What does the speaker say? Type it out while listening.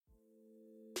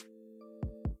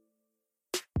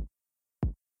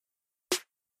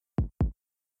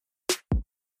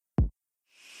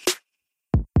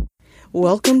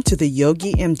Welcome to the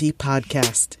Yogi MD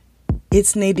podcast.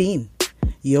 It's Nadine,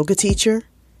 yoga teacher,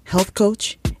 health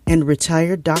coach, and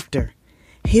retired doctor,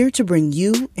 here to bring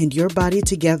you and your body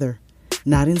together,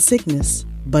 not in sickness,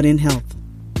 but in health.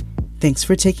 Thanks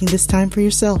for taking this time for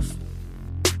yourself.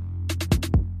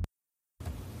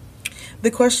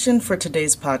 The question for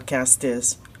today's podcast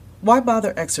is, why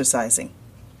bother exercising?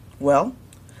 Well,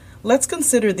 let's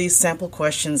consider these sample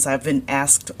questions I've been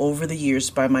asked over the years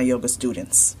by my yoga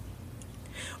students.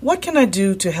 What can I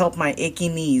do to help my achy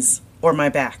knees or my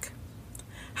back?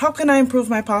 How can I improve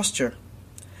my posture?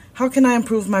 How can I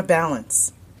improve my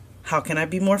balance? How can I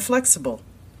be more flexible?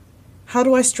 How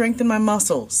do I strengthen my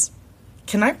muscles?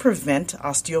 Can I prevent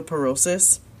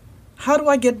osteoporosis? How do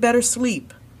I get better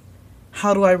sleep?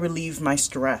 How do I relieve my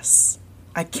stress?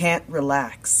 I can't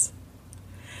relax.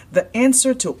 The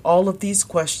answer to all of these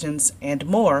questions and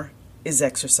more is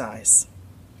exercise.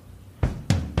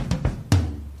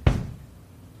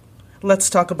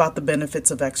 Let's talk about the benefits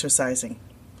of exercising.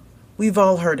 We've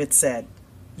all heard it said,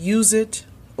 use it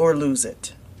or lose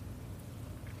it.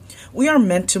 We are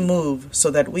meant to move so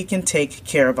that we can take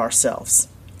care of ourselves,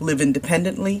 live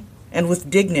independently, and with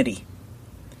dignity.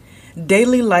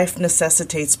 Daily life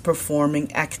necessitates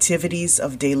performing activities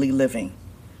of daily living.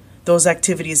 Those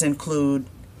activities include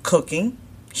cooking,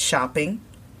 shopping,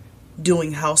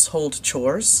 doing household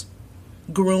chores,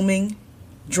 grooming,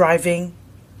 driving,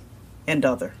 and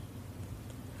other.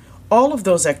 All of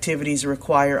those activities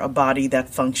require a body that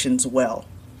functions well,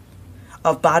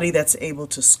 a body that's able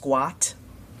to squat,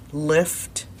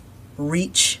 lift,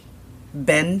 reach,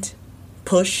 bend,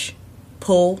 push,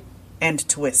 pull, and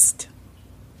twist.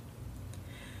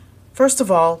 First of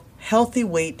all, healthy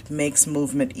weight makes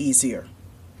movement easier.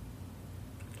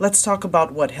 Let's talk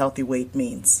about what healthy weight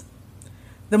means.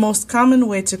 The most common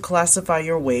way to classify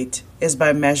your weight is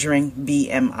by measuring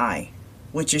BMI,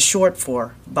 which is short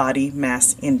for Body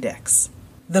Mass Index.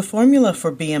 The formula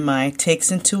for BMI takes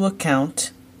into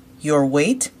account your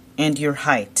weight and your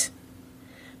height.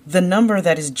 The number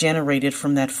that is generated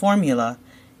from that formula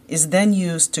is then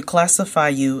used to classify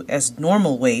you as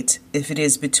normal weight if it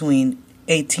is between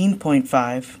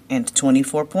 18.5 and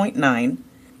 24.9,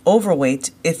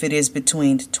 overweight if it is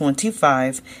between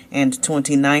 25 and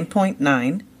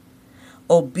 29.9,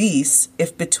 obese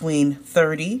if between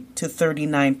 30 to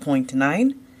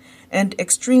 39.9, and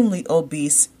extremely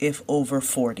obese if over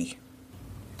 40.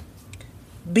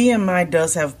 BMI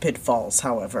does have pitfalls,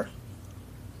 however.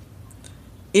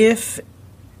 If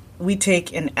we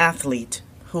take an athlete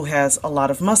who has a lot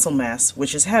of muscle mass,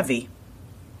 which is heavy,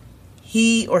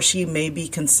 he or she may be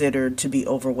considered to be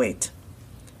overweight.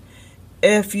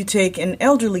 If you take an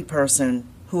elderly person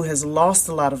who has lost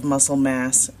a lot of muscle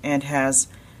mass and has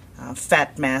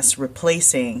fat mass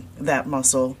replacing that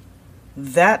muscle,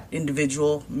 that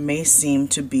individual may seem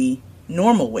to be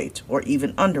normal weight or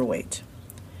even underweight.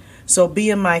 So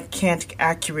BMI can't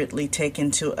accurately take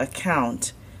into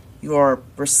account your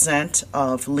percent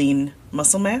of lean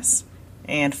muscle mass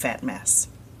and fat mass.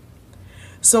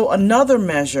 So another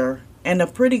measure and a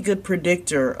pretty good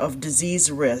predictor of disease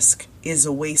risk is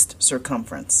a waist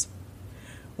circumference.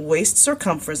 Waist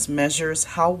circumference measures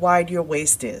how wide your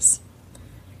waist is.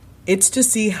 It's to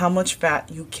see how much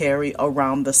fat you carry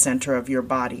around the center of your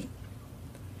body.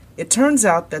 It turns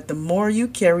out that the more you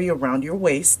carry around your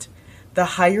waist, the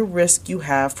higher risk you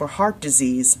have for heart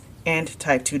disease and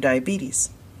type 2 diabetes.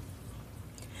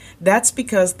 That's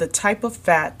because the type of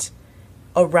fat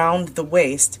around the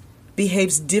waist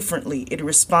behaves differently in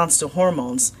response to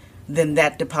hormones than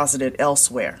that deposited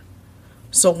elsewhere.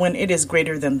 So when it is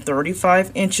greater than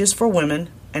 35 inches for women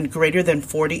and greater than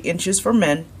 40 inches for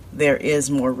men, there is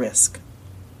more risk.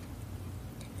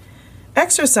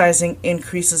 Exercising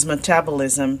increases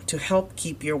metabolism to help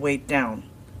keep your weight down.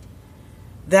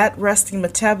 That resting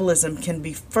metabolism can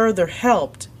be further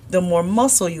helped the more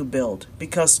muscle you build,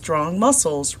 because strong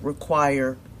muscles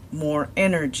require more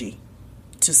energy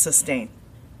to sustain.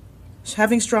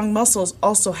 Having strong muscles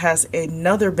also has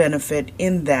another benefit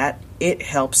in that it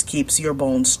helps keeps your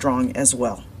bones strong as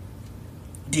well,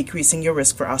 decreasing your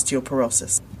risk for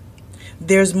osteoporosis.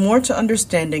 There's more to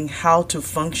understanding how to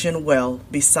function well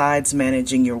besides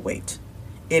managing your weight.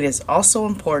 It is also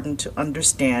important to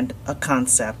understand a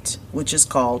concept which is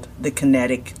called the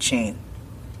kinetic chain.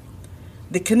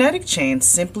 The kinetic chain,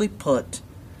 simply put,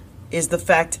 is the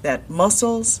fact that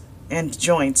muscles and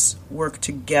joints work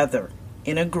together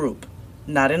in a group,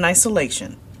 not in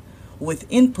isolation, with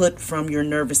input from your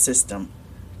nervous system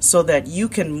so that you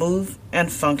can move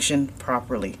and function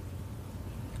properly.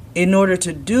 In order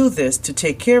to do this, to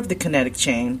take care of the kinetic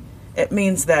chain, it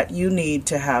means that you need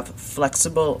to have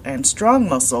flexible and strong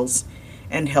muscles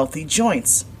and healthy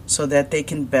joints so that they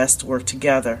can best work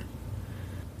together.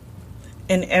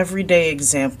 An everyday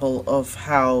example of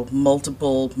how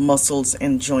multiple muscles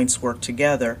and joints work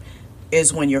together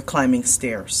is when you're climbing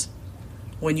stairs.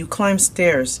 When you climb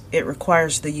stairs, it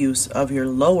requires the use of your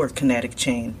lower kinetic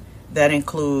chain. That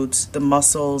includes the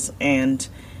muscles and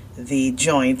the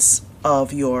joints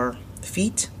of your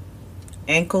feet,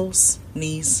 ankles,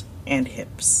 knees, and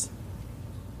hips.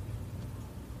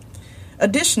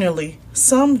 Additionally,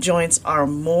 some joints are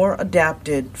more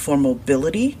adapted for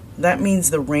mobility. That means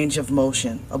the range of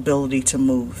motion, ability to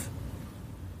move,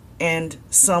 and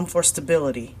some for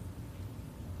stability.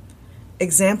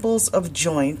 Examples of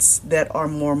joints that are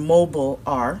more mobile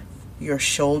are your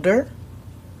shoulder,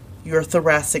 your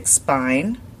thoracic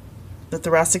spine. The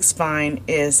thoracic spine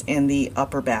is in the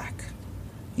upper back,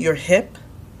 your hip,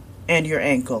 and your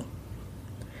ankle.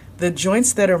 The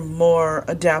joints that are more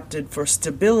adapted for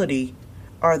stability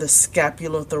are the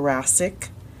scapulothoracic.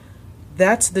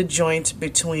 That's the joint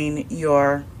between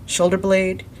your shoulder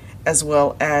blade as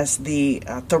well as the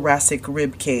thoracic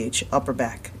rib cage, upper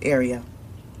back area.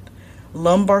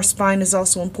 Lumbar spine is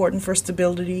also important for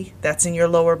stability. That's in your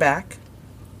lower back.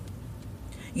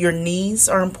 Your knees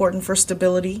are important for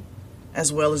stability,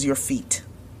 as well as your feet.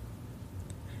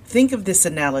 Think of this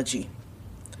analogy.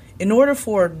 In order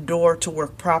for a door to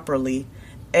work properly,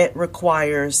 it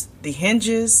requires the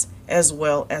hinges as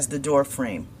well as the door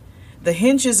frame. The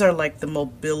hinges are like the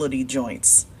mobility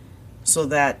joints, so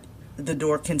that the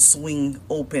door can swing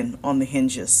open on the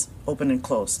hinges, open and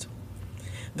closed.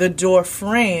 The door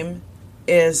frame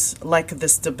is like the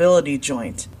stability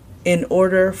joint. In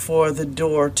order for the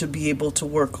door to be able to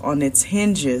work on its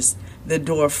hinges, the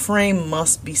door frame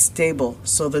must be stable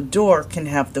so the door can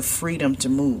have the freedom to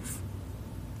move.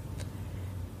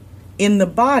 In the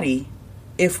body,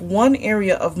 if one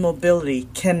area of mobility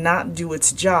cannot do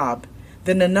its job,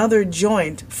 then another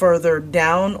joint further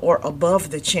down or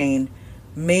above the chain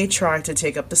may try to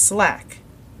take up the slack.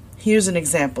 Here's an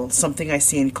example, something I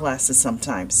see in classes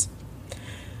sometimes.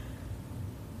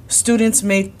 Students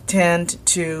may tend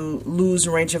to lose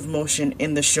range of motion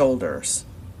in the shoulders,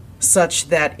 such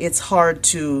that it's hard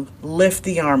to lift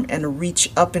the arm and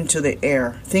reach up into the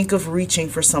air. Think of reaching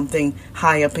for something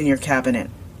high up in your cabinet.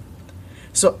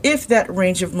 So if that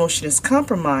range of motion is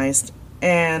compromised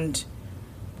and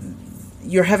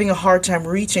you're having a hard time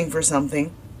reaching for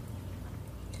something,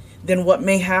 then what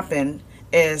may happen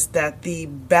is that the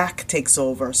back takes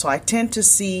over. So I tend to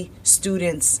see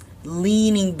students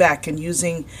leaning back and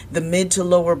using the mid to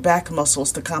lower back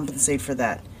muscles to compensate for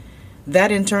that.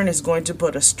 That in turn is going to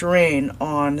put a strain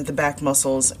on the back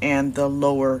muscles and the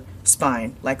lower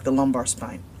spine, like the lumbar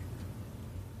spine.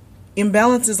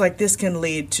 Imbalances like this can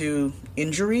lead to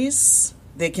injuries.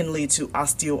 They can lead to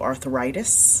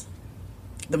osteoarthritis,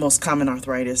 the most common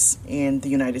arthritis in the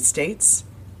United States,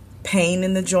 pain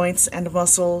in the joints and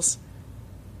muscles,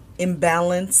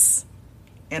 imbalance,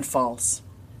 and falls.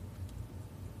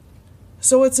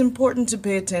 So it's important to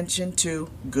pay attention to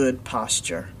good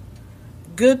posture.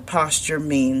 Good posture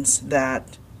means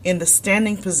that in the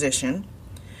standing position,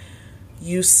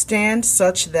 you stand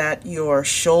such that your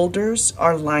shoulders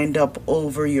are lined up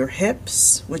over your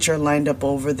hips, which are lined up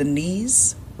over the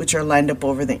knees, which are lined up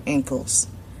over the ankles.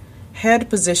 Head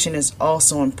position is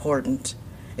also important.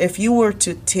 If you were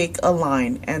to take a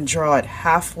line and draw it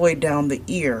halfway down the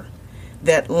ear,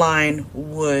 that line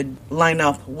would line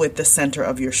up with the center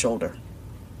of your shoulder.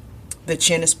 The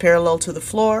chin is parallel to the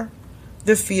floor.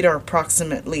 The feet are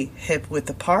approximately hip-width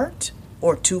apart,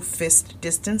 or 2 fist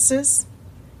distances,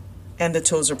 and the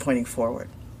toes are pointing forward.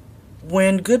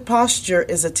 When good posture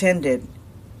is attended,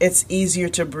 it's easier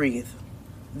to breathe.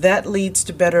 That leads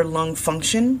to better lung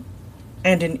function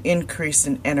and an increase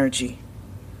in energy.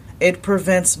 It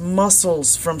prevents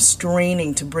muscles from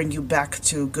straining to bring you back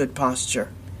to good posture.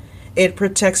 It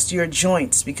protects your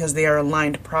joints because they are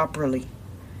aligned properly,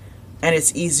 and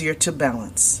it's easier to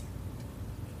balance.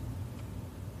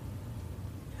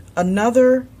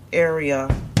 Another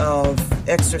area of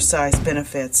exercise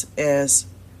benefits is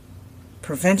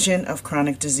prevention of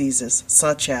chronic diseases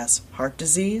such as heart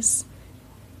disease,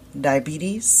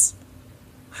 diabetes,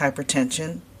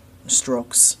 hypertension,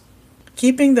 strokes.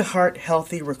 Keeping the heart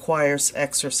healthy requires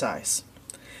exercise.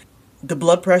 The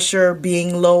blood pressure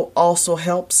being low also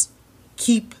helps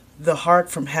keep the heart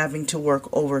from having to work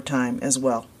overtime as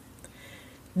well.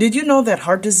 Did you know that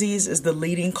heart disease is the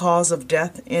leading cause of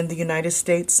death in the United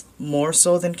States, more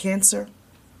so than cancer?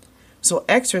 So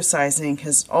exercising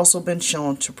has also been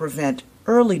shown to prevent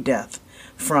early death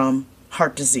from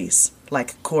heart disease,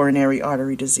 like coronary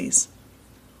artery disease.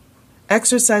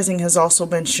 Exercising has also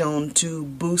been shown to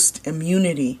boost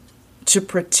immunity to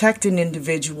protect an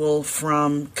individual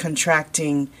from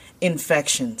contracting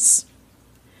infections.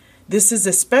 This is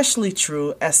especially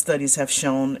true, as studies have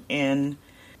shown, in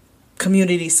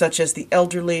communities such as the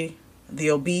elderly, the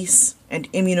obese,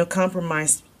 and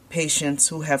immunocompromised patients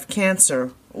who have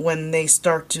cancer when they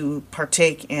start to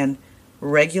partake in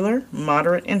regular,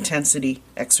 moderate intensity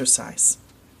exercise.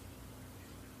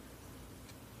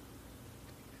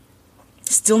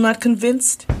 Still not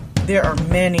convinced? There are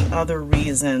many other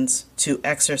reasons to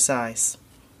exercise.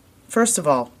 First of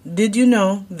all, did you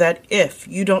know that if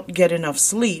you don't get enough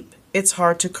sleep, it's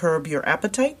hard to curb your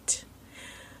appetite?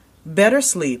 Better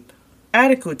sleep,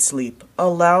 adequate sleep,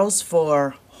 allows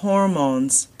for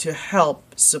hormones to help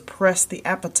suppress the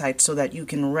appetite so that you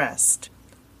can rest.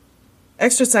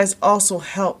 Exercise also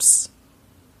helps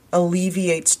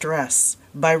alleviate stress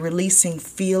by releasing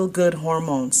feel-good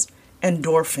hormones,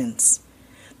 endorphins.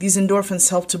 These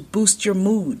endorphins help to boost your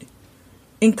mood,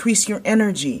 increase your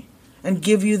energy, and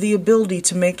give you the ability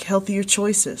to make healthier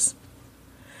choices.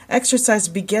 Exercise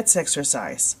begets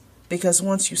exercise because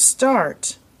once you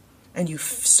start and you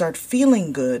start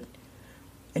feeling good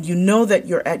and you know that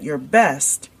you're at your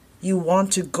best, you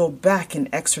want to go back and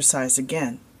exercise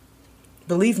again.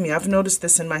 Believe me, I've noticed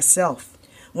this in myself.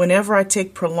 Whenever I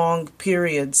take prolonged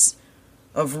periods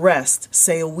of rest,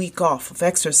 say a week off of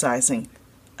exercising,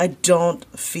 I don't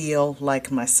feel like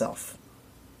myself.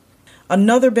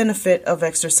 Another benefit of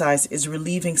exercise is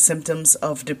relieving symptoms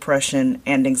of depression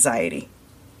and anxiety.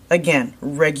 Again,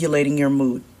 regulating your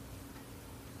mood.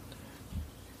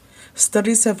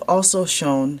 Studies have also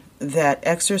shown that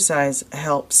exercise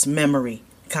helps memory,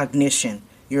 cognition,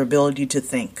 your ability to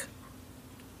think.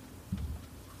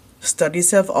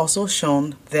 Studies have also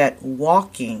shown that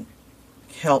walking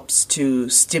helps to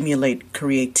stimulate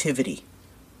creativity.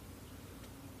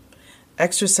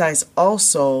 Exercise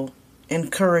also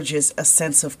encourages a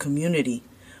sense of community.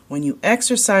 When you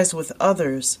exercise with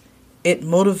others, it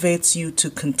motivates you to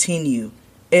continue.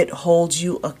 It holds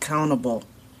you accountable.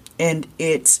 And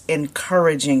it's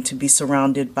encouraging to be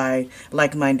surrounded by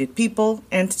like-minded people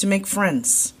and to make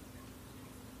friends.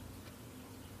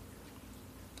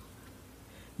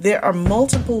 There are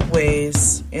multiple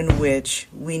ways in which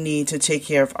we need to take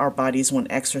care of our bodies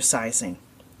when exercising.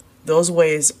 Those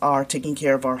ways are taking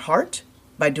care of our heart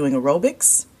by doing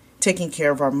aerobics, taking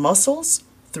care of our muscles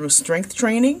through strength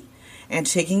training, and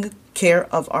taking care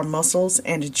of our muscles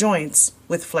and joints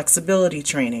with flexibility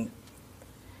training.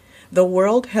 The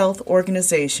World Health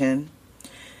Organization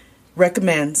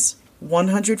recommends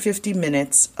 150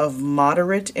 minutes of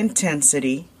moderate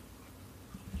intensity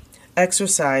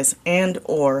exercise and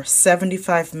or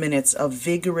 75 minutes of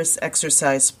vigorous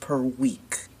exercise per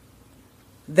week.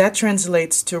 That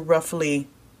translates to roughly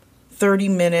 30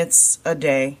 minutes a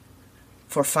day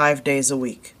for 5 days a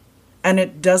week. And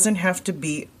it doesn't have to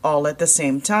be all at the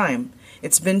same time.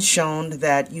 It's been shown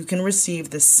that you can receive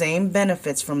the same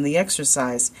benefits from the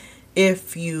exercise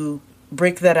if you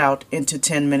break that out into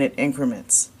 10-minute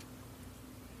increments.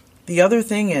 The other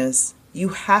thing is, you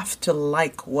have to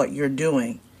like what you're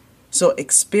doing. So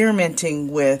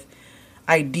experimenting with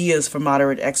ideas for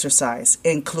moderate exercise,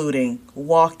 including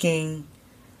walking,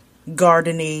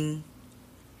 gardening,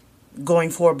 going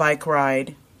for a bike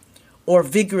ride, or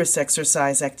vigorous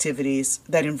exercise activities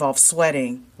that involve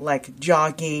sweating, like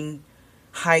jogging,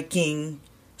 hiking,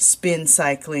 spin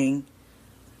cycling,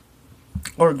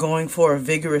 or going for a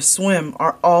vigorous swim,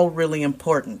 are all really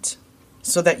important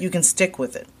so that you can stick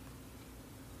with it.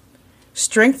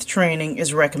 Strength training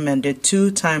is recommended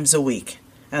 2 times a week,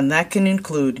 and that can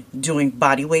include doing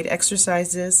body weight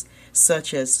exercises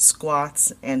such as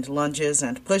squats and lunges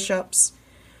and push-ups,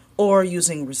 or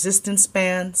using resistance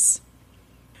bands,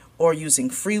 or using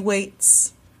free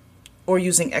weights, or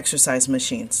using exercise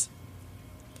machines.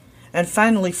 And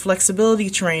finally, flexibility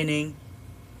training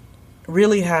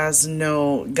really has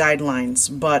no guidelines,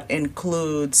 but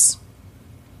includes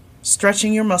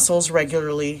stretching your muscles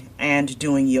regularly and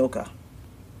doing yoga.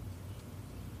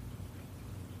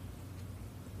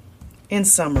 In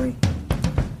summary,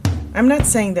 I'm not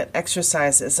saying that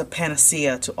exercise is a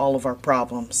panacea to all of our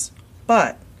problems,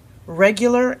 but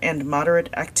regular and moderate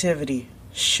activity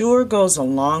sure goes a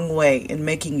long way in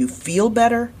making you feel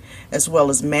better, as well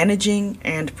as managing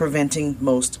and preventing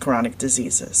most chronic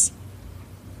diseases.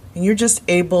 And you're just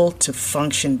able to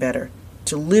function better,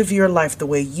 to live your life the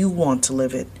way you want to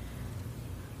live it,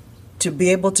 to be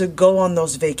able to go on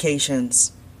those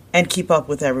vacations and keep up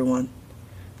with everyone,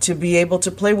 to be able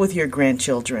to play with your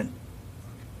grandchildren,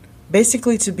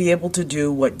 basically to be able to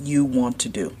do what you want to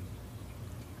do.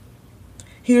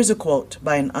 Here's a quote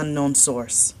by an unknown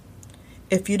source.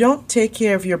 If you don't take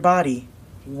care of your body,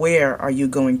 Where are you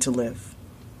going to live?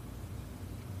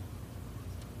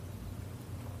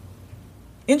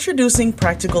 Introducing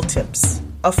Practical Tips,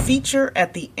 a feature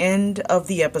at the end of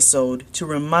the episode to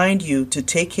remind you to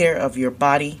take care of your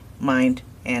body, mind,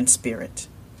 and spirit.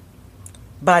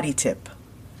 Body tip.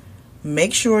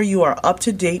 Make sure you are up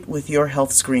to date with your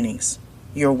health screenings,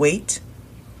 your weight,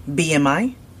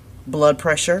 BMI, blood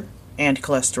pressure, and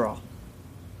cholesterol.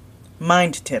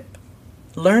 Mind tip.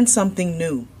 Learn something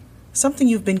new, something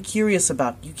you've been curious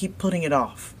about. You keep putting it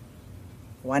off.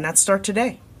 Why not start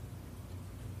today?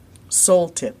 Soul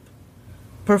tip.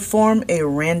 Perform a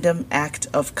random act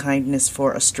of kindness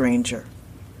for a stranger.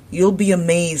 You'll be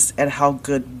amazed at how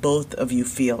good both of you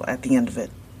feel at the end of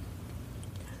it.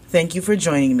 Thank you for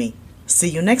joining me. See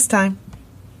you next time.